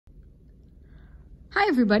Hi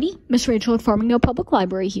everybody, Miss Rachel at Farmingdale Public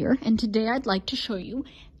Library here, and today I'd like to show you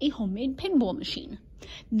a homemade pinball machine.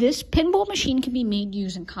 This pinball machine can be made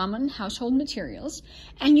using common household materials,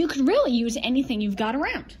 and you could really use anything you've got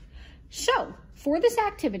around. So, for this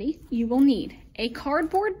activity, you will need a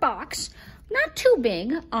cardboard box, not too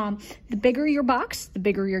big. The bigger your box, the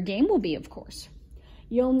bigger your game will be, of course.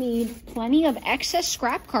 You'll need plenty of excess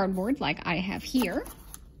scrap cardboard, like I have here.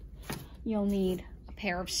 You'll need a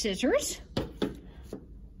pair of scissors.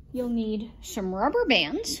 You'll need some rubber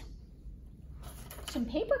bands, some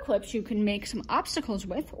paper clips you can make some obstacles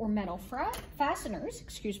with, or metal fasteners,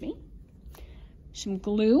 some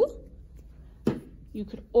glue. You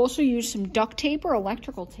could also use some duct tape or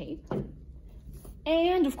electrical tape.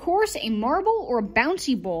 And of course, a marble or a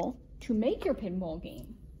bouncy ball to make your pinball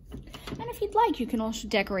game. And if you'd like, you can also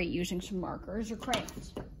decorate using some markers or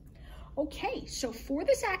crayons. Okay, so for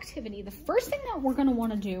this activity, the first thing that we're going to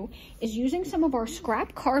want to do is, using some of our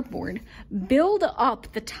scrap cardboard, build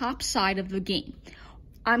up the top side of the game.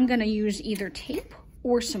 I'm going to use either tape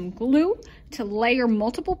or some glue to layer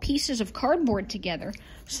multiple pieces of cardboard together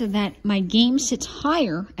so that my game sits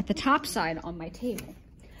higher at the top side on my table.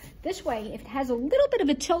 This way, if it has a little bit of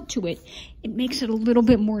a tilt to it, it makes it a little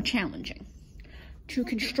bit more challenging. To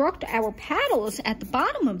construct our paddles at the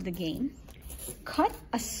bottom of the game, cut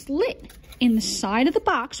a slit in the side of the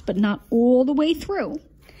box, but not all the way through,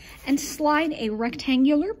 and slide a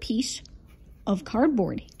rectangular piece of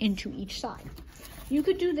cardboard into each side. You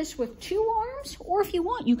could do this with 2 arms, or if you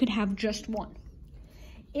want, you could have just one.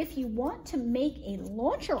 If you want to make a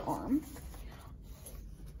launcher arm,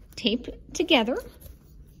 tape together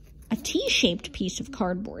a T-shaped piece of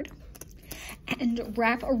cardboard and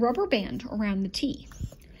wrap a rubber band around the T.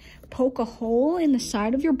 Poke a hole in the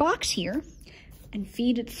side of your box here and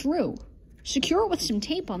feed it through. Secure it with some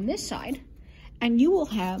tape on this side, and you will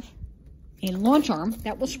have a launch arm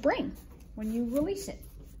that will spring when you release it.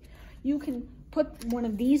 You can put one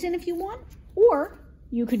of these in if you want, or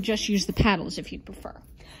you could just use the paddles if you'd prefer.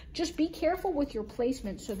 Just be careful with your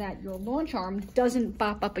placement so that your launch arm doesn't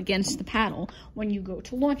bop up against the paddle when you go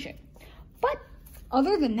to launch it. But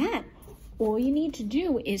other than that, all you need to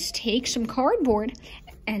do is take some cardboard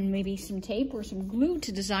and maybe some tape or some glue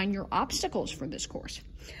to design your obstacles for this course.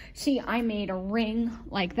 See, I made a ring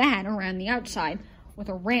like that around the outside with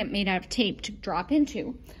a ramp made out of tape to drop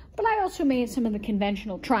into, but I also made some of the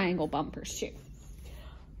conventional triangle bumpers too.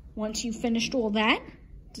 Once you've finished all that,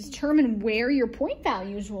 determine where your point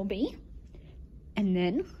values will be, and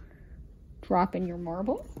then drop in your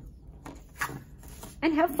marble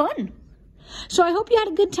and have fun. So I hope you had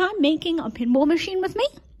a good time making a pinball machine with me,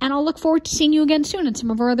 and I'll look forward to seeing you again soon in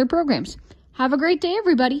some of our other programs. Have a great day,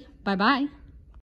 everybody. Bye-bye.